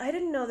I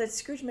didn't know that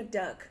Scrooge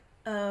McDuck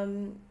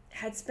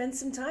had spent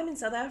some time in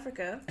South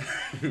Africa.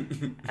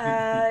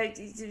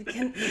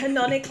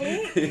 Canonically.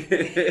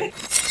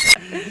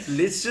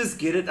 Let's just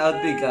get it out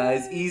there,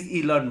 guys. Is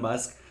Elon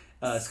Musk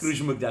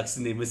Scrooge McDuck's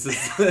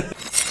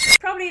nemesis?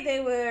 Probably they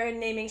were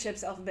naming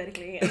ships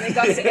alphabetically, and they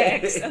got to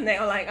X, and they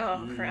were like,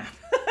 oh, crap.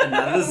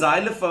 Another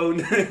xylophone.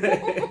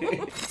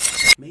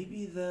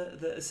 Maybe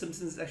the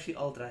Simpsons is actually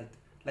alt-right.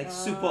 Like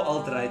super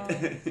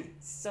alt-right.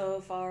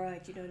 So far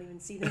right, you don't even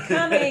see them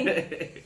coming.